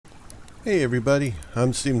Hey everybody,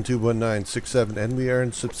 I'm Steven21967 and we are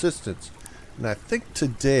in Subsistence. And I think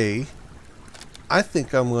today, I'm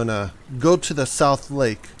gonna go to the South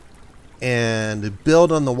Lake and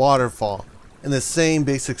build on the waterfall in the same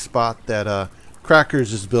basic spot that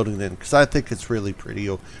Crackers is building in, because I think it's really pretty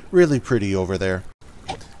over there.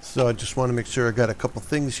 So I just want to make sure I got a couple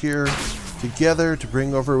things here together to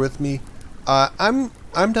bring over with me. I'm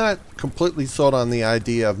not completely sold on the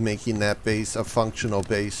idea of making that base a functional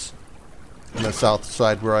base on the south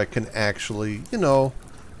side where I can actually,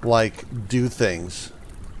 like, do things.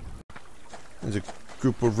 There's a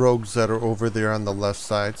group of rogues that are over there on the left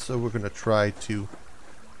side, so we're going to try to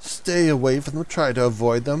stay away from them, try to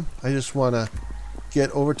avoid them. I just want to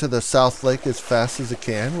get over to the South Lake as fast as I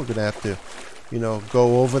can. We're going to have to,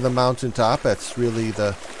 go over the mountaintop. That's really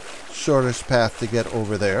the shortest path to get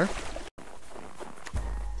over there.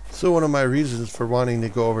 So one of my reasons for wanting to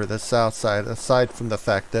go over the south side, aside from the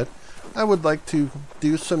fact that I would like to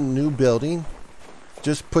do some new building,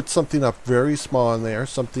 just put something up very small in there,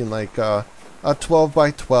 something like a 12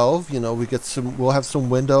 by 12. We'll have some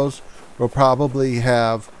windows. We'll probably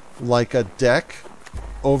have like a deck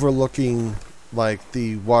overlooking like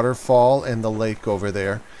the waterfall and the lake over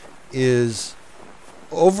there. Is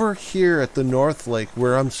over here at the North Lake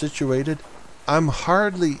where I'm situated, I'm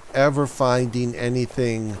hardly ever finding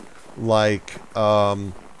anything like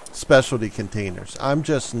specialty containers. I'm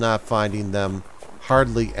just not finding them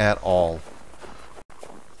hardly at all.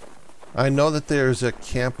 I know that there's a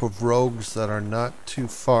camp of rogues that are not too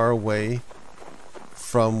far away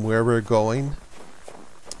from where we're going.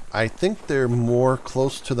 I think they're more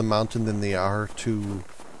close to the mountain than they are to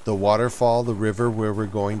the waterfall, the river where we're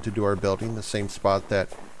going to do our building, the same spot that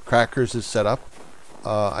Crackers is set up.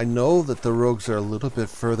 I know that the rogues are a little bit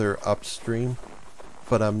further upstream,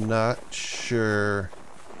 but I'm not sure.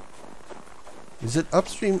 Is it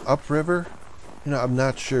upstream, upriver? I'm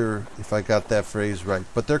not sure if I got that phrase right,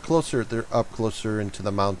 but they're closer, they're up closer into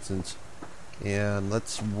the mountains. And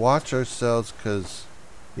let's watch ourselves, because,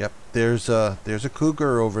 yep, there's a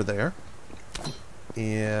cougar over there.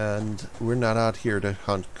 And we're not out here to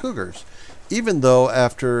hunt cougars. Even though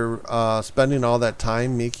after spending all that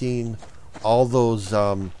time making all those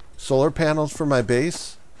solar panels for my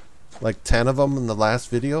base, like 10 of them in the last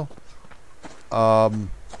video,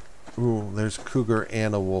 ooh, there's a cougar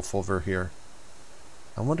and a wolf over here.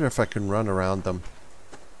 I wonder if I can run around them.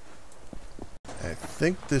 I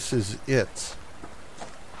think this is it.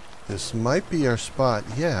 This might be our spot.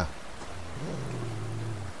 Yeah.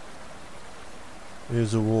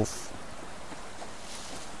 There's a wolf.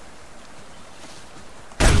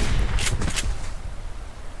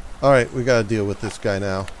 Alright, we gotta deal with this guy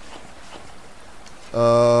now.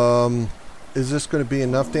 Is this gonna be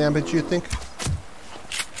enough damage, you think?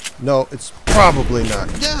 No, it's probably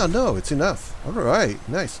not. Yeah, no, it's enough. Alright,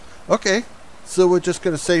 nice. Okay, so we're just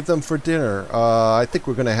going to save them for dinner. I think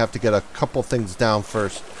we're going to have to get a couple things down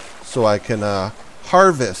first so I can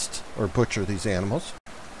harvest or butcher these animals.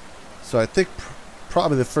 So I think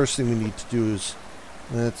probably the first thing we need to do is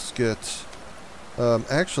let's get...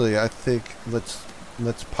 actually, I think let's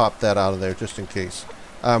pop that out of there just in case.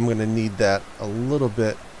 I'm going to need that a little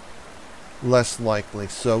bit less likely.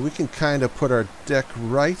 So we can kind of put our deck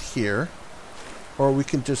right here, or we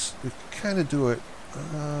can just kind of do it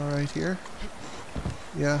right here.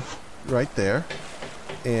 Yeah, right there.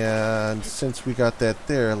 And since we got that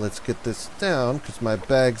there, let's get this down because my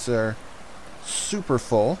bags are super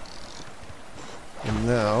full. And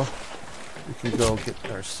now we can go get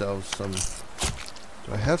ourselves some...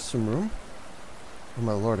 Do I have some room? Oh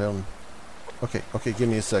my lord, I don't... Okay, give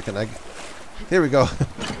me a second. Here we go.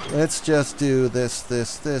 Let's just do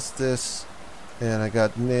this. And I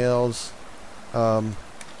got nails.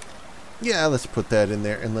 Yeah, let's put that in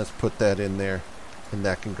there, and let's put that in there. And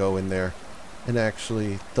that can go in there. And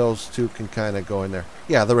actually, those two can kind of go in there.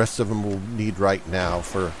 Yeah, the rest of them we'll need right now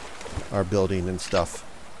for our building and stuff.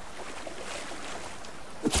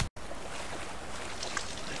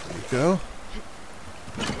 There we go.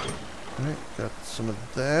 Alright, got some of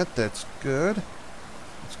that. That's good.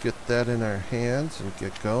 Let's get that in our hands and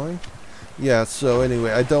get going. Yeah, so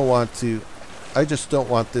anyway, I just don't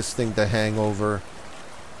want this thing to hang over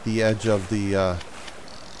the edge of the,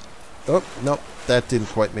 oh, nope, that didn't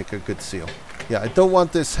quite make a good seal. Yeah, I don't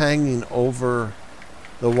want this hanging over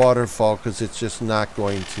the waterfall because it's just not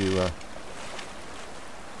going to,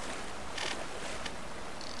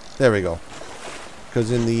 there we go.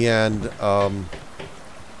 Because in the end,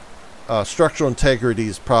 structural integrity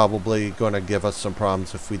is probably going to give us some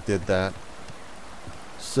problems if we did that.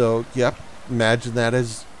 So, yep, imagine that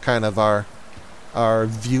as kind of our our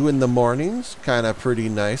view in the mornings. Kind of pretty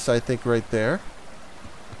nice, I think, right there.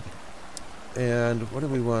 And what do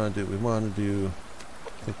we want to do? We want to do,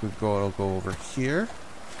 I think I'll go over here.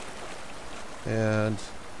 And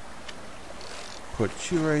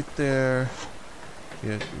put you right there.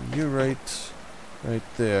 Get you right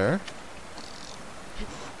there.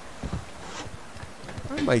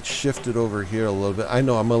 I might shift it over here a little bit. I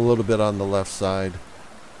know I'm a little bit on the left side,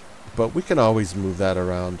 but we can always move that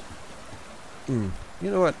around. You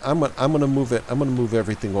know what? I'm gonna move it. I'm gonna move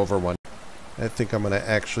everything over one. I think I'm gonna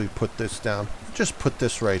actually put this down. Just put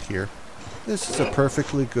this right here. This is a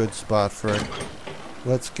perfectly good spot for it.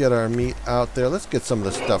 Let's get our meat out there. Let's get some of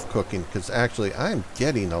the stuff cooking, because actually I'm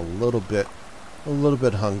getting a little bit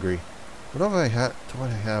hungry. What do I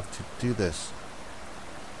have to do this?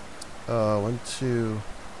 1, 2.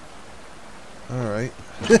 All right.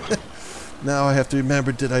 Now I have to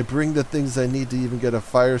remember, did I bring the things I need to even get a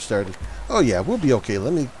fire started? Oh yeah, we'll be okay.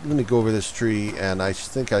 Let me go over this tree, and I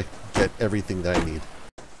think I get everything that I need.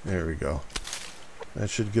 There we go. That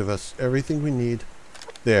should give us everything we need.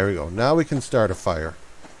 There we go. Now we can start a fire.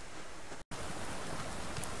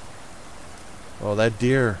 Oh, that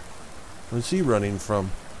deer. Where's he running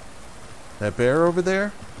from? That bear over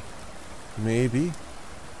there? Maybe.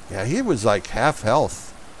 Yeah, he was like half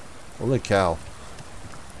health. Holy cow.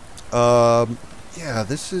 Yeah,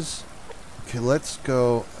 this is... Okay, let's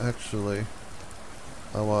go. Actually,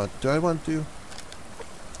 do I want to?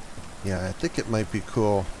 Yeah, I think it might be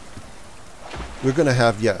cool. We're gonna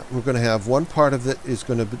have one part of it is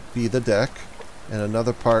gonna be the deck, and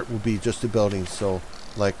another part will be just a building. So,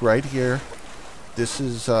 like right here, this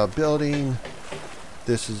is building.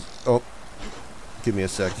 This is, oh, give me a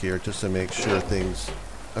sec here just to make sure things.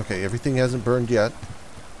 Okay, everything hasn't burned yet.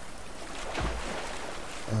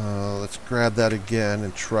 Let's grab that again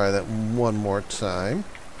and try that one more time.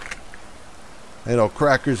 I know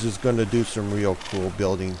Crackers is going to do some real cool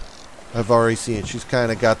building. I've already seen it. She's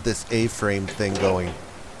kind of got this A-frame thing going.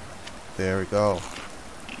 There we go.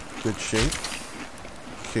 Good shape.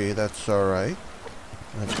 Okay, that's alright.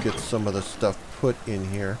 Let's get some of the stuff put in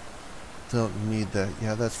here. Don't need that.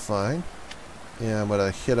 Yeah, that's fine. Yeah, I'm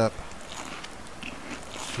going to hit up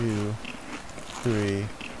 2, 3.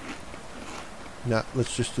 No,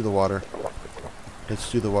 let's just do the water.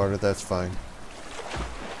 Let's do the water, that's fine.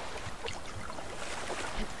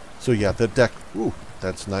 So yeah, the deck, ooh,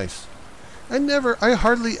 that's nice. I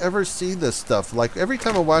hardly ever see this stuff. Like every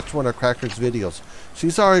time I watch one of Cracker's videos,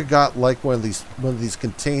 she's already got like one of these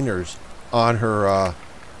containers on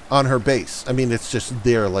her base. I mean, it's just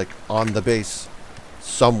there, like on the base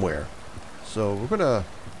somewhere. So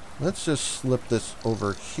let's just slip this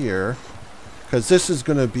over here, because this is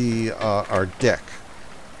gonna be our deck,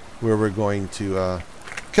 where we're going to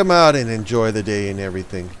come out and enjoy the day and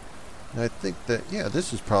everything. And I think that, yeah,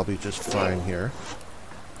 this is probably just fine here.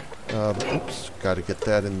 Oops, got to get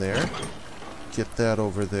that in there. Get that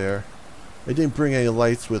over there. I didn't bring any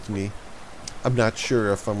lights with me. I'm not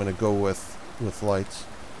sure if I'm going to go with lights.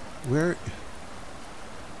 Where?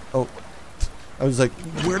 Oh, I was like,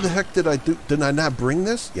 where the heck did I not bring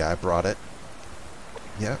this? Yeah, I brought it.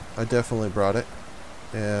 Yeah, I definitely brought it.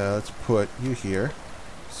 Yeah, let's put you here.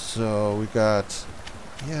 So we got,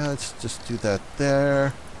 yeah, let's just do that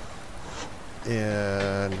there.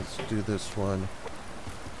 And let's do this one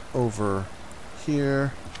over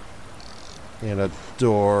here. And a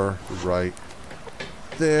door right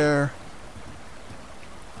there.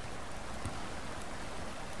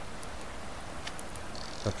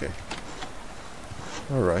 Okay.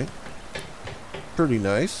 Alright. Pretty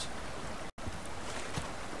nice.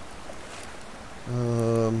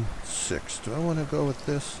 6. Do I want to go with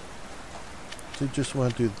this? Do you just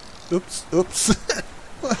want to do... Oops.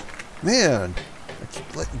 What? Man, I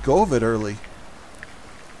keep letting go of it early.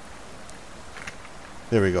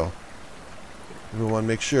 There we go. Everyone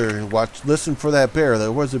make sure, listen for that bear.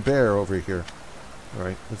 There was a bear over here.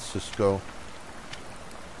 Alright, let's just go.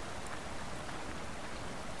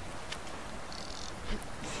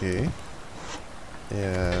 Okay.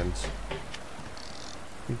 And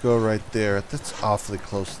you go right there. That's awfully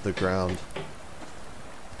close to the ground.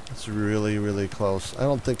 It's really, really close. I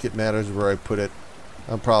don't think it matters where I put it.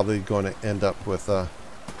 I'm probably going to end up with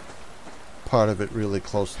part of it really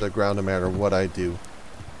close to the ground no matter what I do.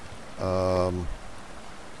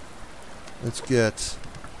 Let's get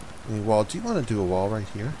a wall. Do you want to do a wall right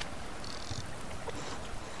here?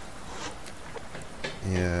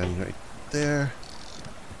 And right there.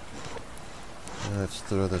 Let's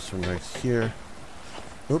throw this one right here.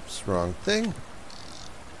 Oops, wrong thing.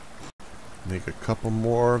 Make a couple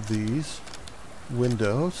more of these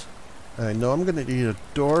windows. I know I'm gonna need a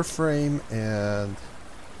door frame and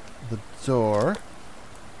the door.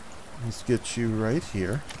 Let's get you right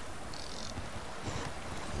here.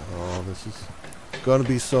 Oh, this is gonna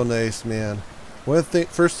be so nice, man. One of the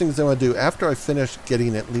first things I want to do after I finish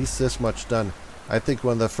getting at least this much done, I think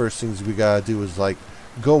one of the first things we gotta do is like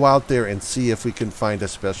go out there and see if we can find a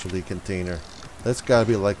specialty container. That's gotta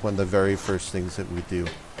be like one of the very first things that we do.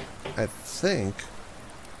 I think,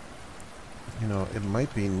 you know, it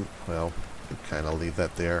might be, well, we kind of leave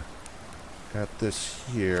that there. Got this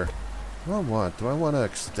here. What do I want to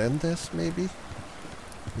extend this maybe?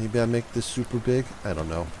 Maybe I make this super big? I don't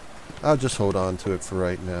know. I'll just hold on to it for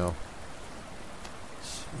right now.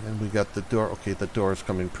 And we got the door. Okay, the door is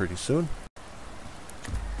coming pretty soon.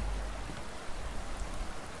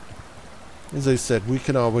 As I said, we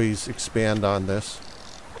can always expand on this.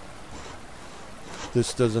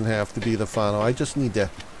 This doesn't have to be the final. I just need to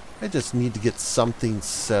get something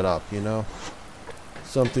set up, you know?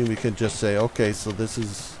 Something we can just say, okay, so this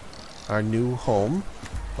is our new home.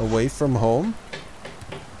 Away from home.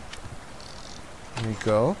 There we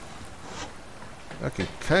go. I can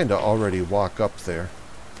kind of already walk up there.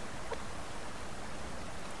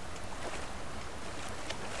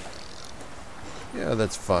 Yeah,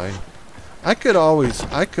 that's fine. You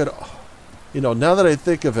know, now that I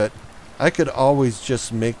think of it, I could always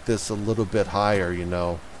just make this a little bit higher, you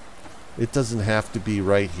know. It doesn't have to be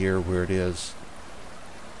right here where it is.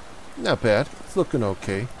 Not bad. It's looking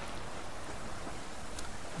okay.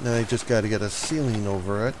 Now I just got to get a ceiling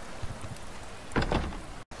over it.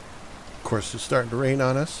 Of course, it's starting to rain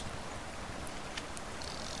on us.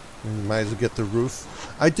 And might as well get the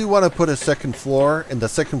roof. I do want to put a second floor, and the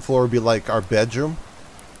second floor would be like our bedroom.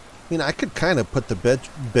 I mean, I could kind of put the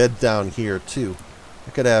bed down here too.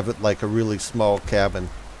 I could have it like a really small cabin.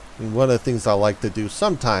 I mean, one of the things I like to do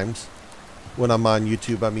sometimes when I'm on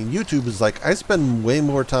YouTube, I mean, YouTube is like, I spend way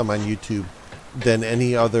more time on YouTube than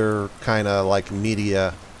any other kind of like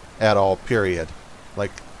media at all, period.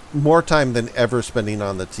 Like, more time than ever spending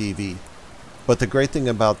on the TV. But the great thing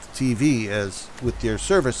about the TV is, with your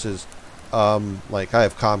services, like I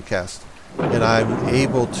have Comcast, and I'm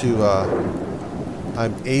able to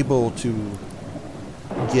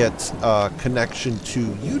get connection to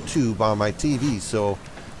YouTube on my TV. So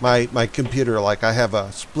my computer, like I have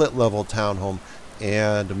a split level townhome,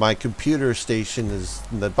 and my computer station is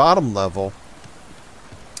in the bottom level,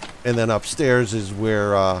 and then upstairs is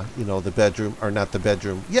where you know, the bedroom, or not the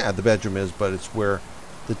bedroom, yeah, the bedroom is, but it's where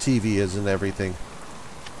the TV is and everything.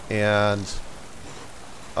 And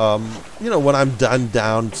you know, when I'm done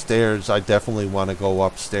downstairs, I definitely want to go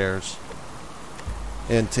upstairs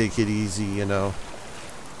and take it easy, you know.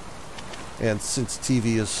 And since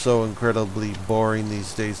TV is so incredibly boring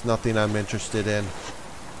these days, nothing I'm interested in,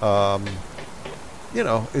 you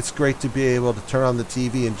know, it's great to be able to turn on the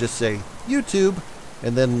TV and just say YouTube,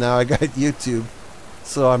 and then now I got YouTube,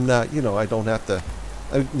 so I'm not, you know, I don't have to,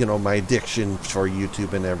 you know, my addiction for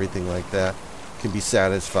YouTube and everything like that can be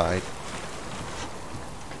satisfied.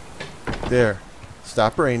 There,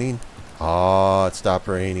 stop raining. Oh, it stopped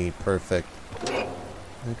raining. Perfect.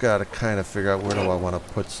 I gotta kind of figure out where do I want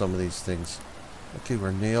to put some of these things. Okay,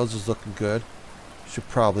 where nails is looking good. Should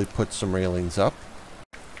probably put some railings up.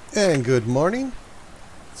 And good morning.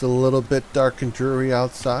 It's a little bit dark and dreary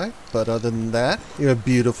outside, but other than that, it's a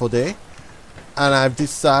beautiful day. And I've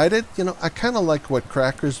decided, you know, I kind of like what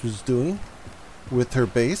Crackers was doing with her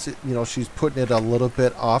base. You know, she's putting it a little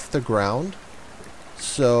bit off the ground.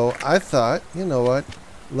 So I thought, you know what,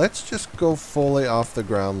 let's just go fully off the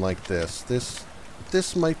ground like this. This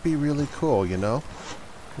might be really cool, you know,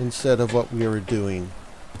 instead of what we were doing.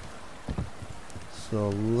 So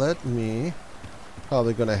let me,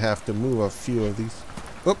 probably going to have to move a few of these.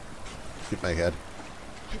 Oop, hit my head.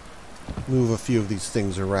 Move a few of these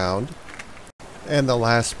things around. And the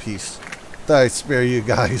last piece that I spare you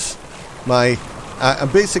guys, I'm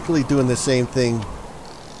basically doing the same thing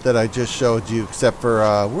that I just showed you, except for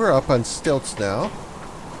we're up on stilts now.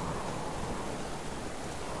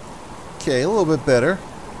 Okay, a little bit better.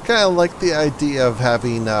 Kind of like the idea of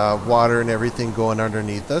having water and everything going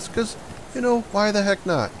underneath us, because, you know, why the heck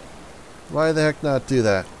not? Why the heck not do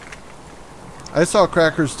that? I saw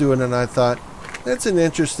Crackers doing it, and I thought, that's an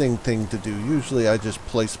interesting thing to do. Usually I just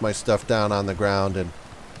place my stuff down on the ground and,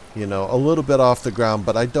 you know, a little bit off the ground,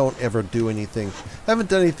 but I don't ever do anything. I haven't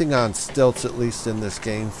done anything on stilts, at least in this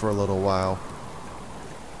game, for a little while.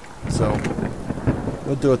 So,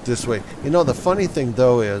 we'll do it this way. You know, the funny thing,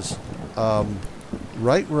 though, is,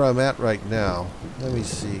 right where I'm at right now, let me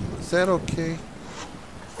see, is that okay?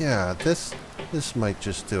 Yeah, this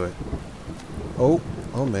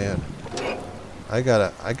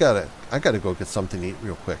I gotta go get something to eat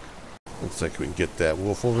real quick. Looks like we can get that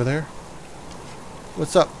wolf over there.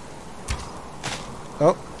 What's up?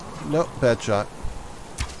 Oh, no, bad shot.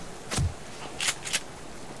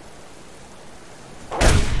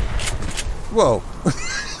 Whoa.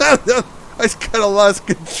 I kind of lost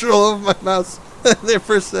control of my mouse there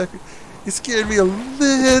for a second. He scared me a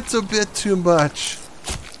little bit too much.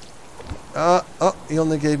 Oh, he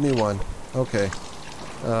only gave me one. Okay.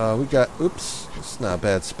 We got, oops, it's not a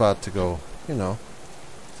bad spot to go, you know.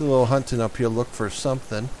 Do a little hunting up here, look for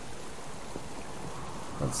something.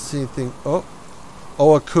 Let's see anything. Oh,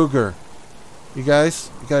 a cougar. You guys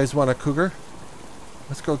want a cougar?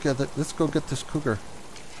 Let's go get it. Let's go get this cougar.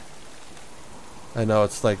 I know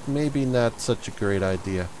it's like maybe not such a great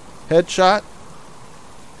idea. Headshot.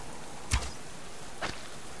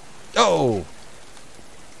 Oh.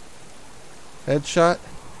 Headshot.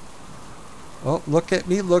 Oh, look at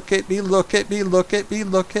me, look at me, look at me, look at me,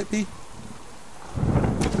 look at me.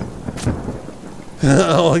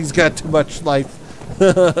 Oh, he's got too much life.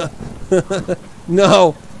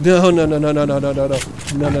 No. No, no, no, no, no, no, no, no, no.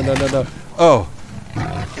 No, no, no, no, no. Oh.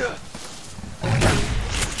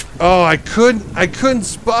 Oh, I couldn't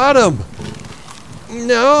spot him.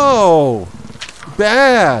 No.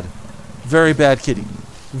 Bad. Very bad, kitty.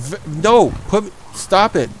 No,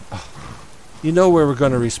 stop it. You know where we're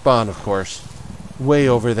going to respawn, of course. Way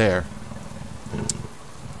over there.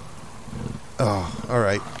 Oh, all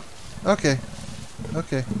right. Okay.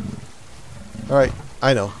 Okay. All right.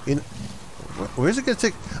 I know. Where's it going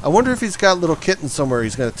to take? I wonder if he's got little kittens somewhere.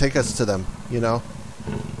 He's going to take us to them. You know.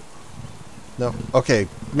 No. Okay.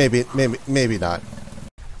 Maybe not.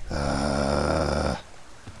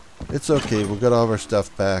 It's okay. We'll get all of our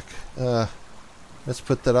stuff back. Let's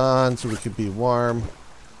put that on so we can be warm.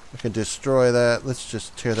 I can destroy that. Let's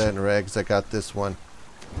just tear that in rags. I got this one.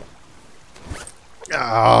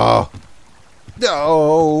 Oh.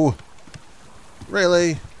 No.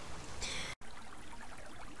 Really?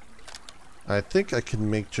 I think I can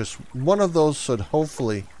make just one of those, so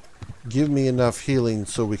hopefully give me enough healing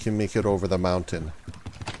so we can make it over the mountain.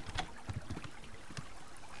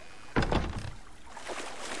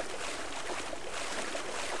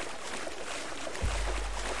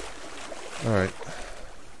 Alright.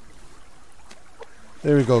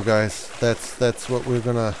 There we go, guys. That's what we're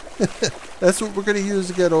gonna that's what we're gonna use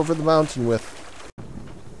to get over the mountain with.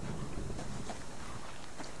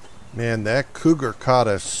 Man, that cougar caught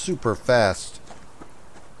us super fast.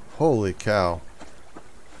 Holy cow.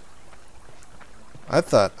 I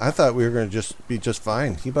thought we were gonna be just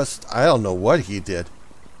fine. He must, I don't know what he did.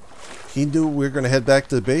 He knew we were gonna head back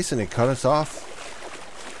to the base and he cut us off.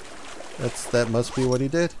 That must be what he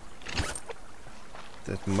did.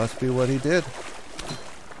 That must be what he did.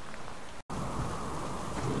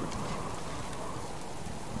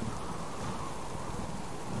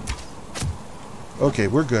 Okay,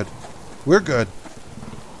 we're good. We're good.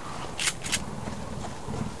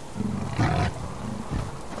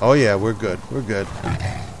 Oh yeah, we're good. We're good.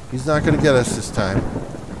 He's not gonna get us this time.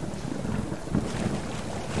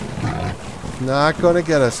 Not gonna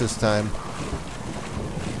get us this time.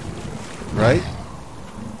 Right?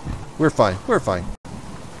 We're fine. We're fine.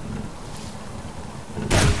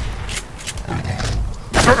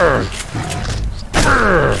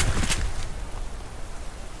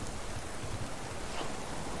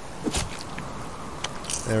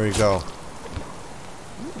 There we go.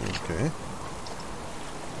 Okay.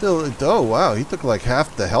 Oh wow, he took like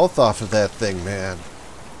half the health off of that thing, man.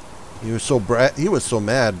 He was so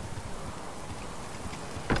mad.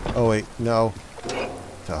 Oh wait, no.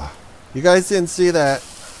 You guys didn't see that.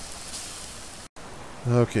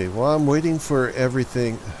 Okay, while I'm waiting for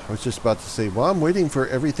everything, I was just about to say, while I'm waiting for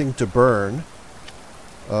everything to burn,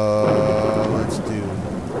 let's do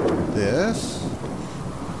this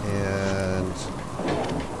and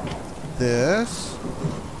this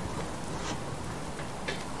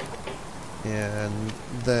and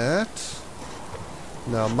that.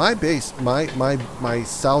 Now my base, my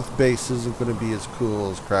south base isn't going to be as cool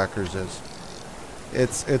as Crackers is.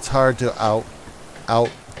 It's hard to out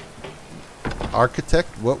architect,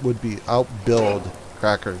 what would be outbuild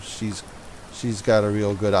Crackers. She's got a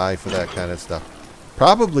real good eye for that kind of stuff.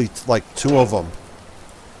 Probably like two of them.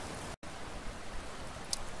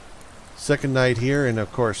 Second night here, and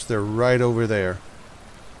of course they're right over there.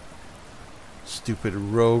 Stupid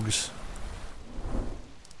rogues.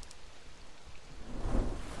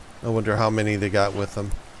 I wonder how many they got with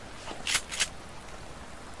them.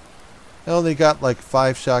 Oh, they got like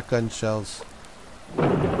 5 shotgun shells.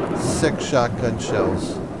 6 shotgun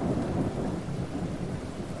shells.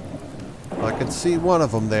 I can see one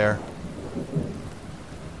of them there.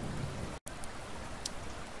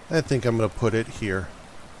 I think I'm going to put it here.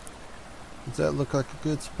 Does that look like a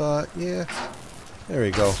good spot? Yeah. There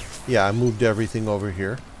we go. Yeah, I moved everything over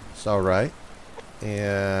here. It's alright.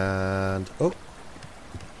 And oh,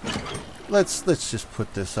 let's just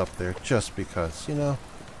put this up there just because, you know.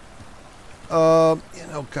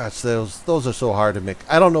 Gosh, those are so hard to make.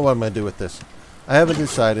 I don't know what I'm gonna do with this. I haven't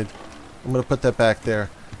decided. I'm gonna put that back there.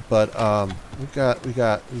 But we got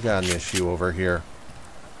an issue over here.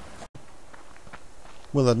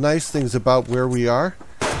 One of the nice things about where we are.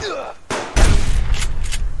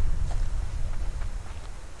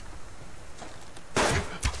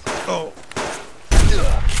 Oh.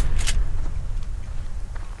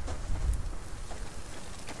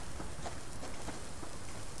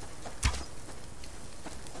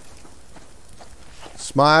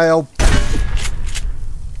 Smile.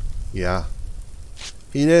 Yeah.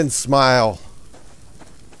 He didn't smile.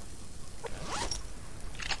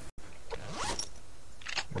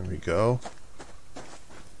 There we go.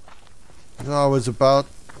 I was about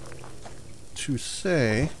to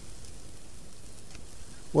say,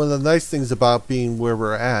 one of the nice things about being where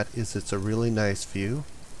we're at is it's a really nice view.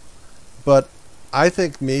 But I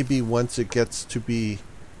think maybe once it gets to be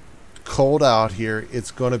cold out here,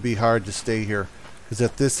 it's going to be hard to stay here. Because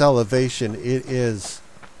at this elevation, it is,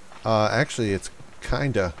 actually it's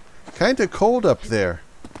kinda cold up there.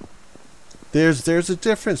 There's a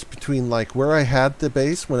difference between like where I had the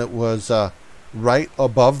base when it was right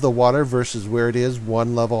above the water versus where it is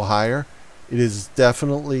one level higher. It is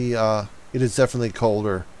definitely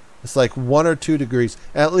colder. It's like 1 or 2 degrees,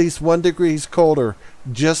 at least 1 degree colder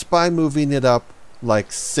just by moving it up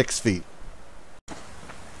like 6 feet.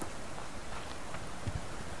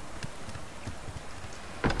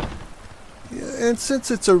 And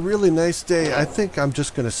since it's a really nice day, I think I'm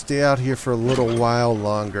just going to stay out here for a little while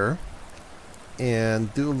longer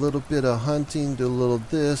and do a little bit of hunting, do a little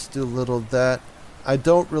this, do a little that. I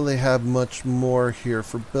don't really have much more here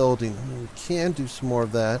for building. We can do some more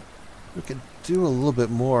of that. We could do a little bit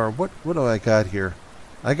more. What do I got here?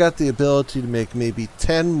 I got the ability to make maybe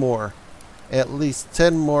 10 more. At least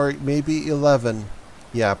 10 more, maybe 11.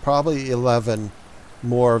 Yeah, probably 11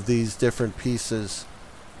 more of these different pieces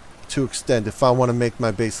to extend if I want to make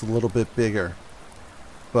my base a little bit bigger.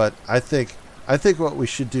 But I think what we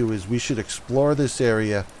should do is we should explore this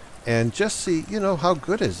area and just see, you know, how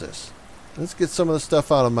good is this? Let's get some of the stuff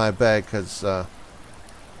out of my bag because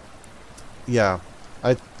yeah,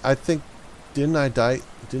 I think didn't I die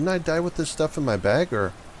with this stuff in my bag?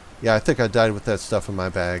 Or yeah, I think I died with that stuff in my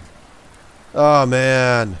bag. Oh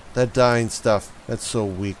man, that dying stuff, that's so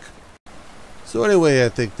weak. So anyway, I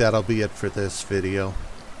think that'll be it for this video.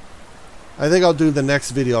 I think I'll do the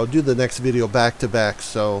next video. I'll do the next video back to back.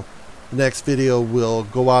 So the next video we'll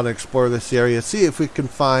go out and explore this area, see if we can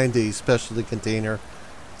find a specialty container,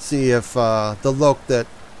 see if the look that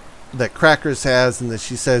Crackers has and that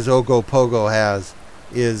she says Ogo Pogo has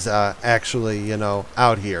is actually, you know,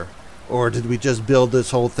 out here, or did we just build this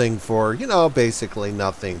whole thing for, you know, basically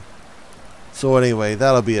nothing. So anyway,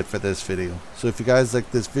 that'll be it for this video. So if you guys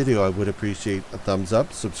like this video, I would appreciate a thumbs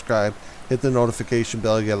up, subscribe, hit the notification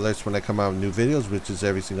bell, you get alerts when I come out with new videos, which is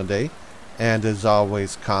every single day. And as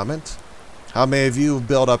always, comment. How many of you have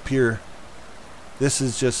built up here? This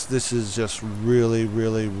is just really,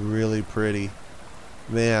 really, really pretty.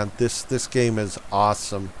 Man, this game is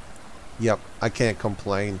awesome. Yep, I can't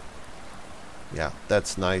complain. Yeah,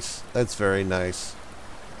 that's nice. That's very nice.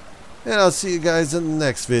 And I'll see you guys in the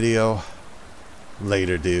next video.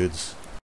 Later, dudes.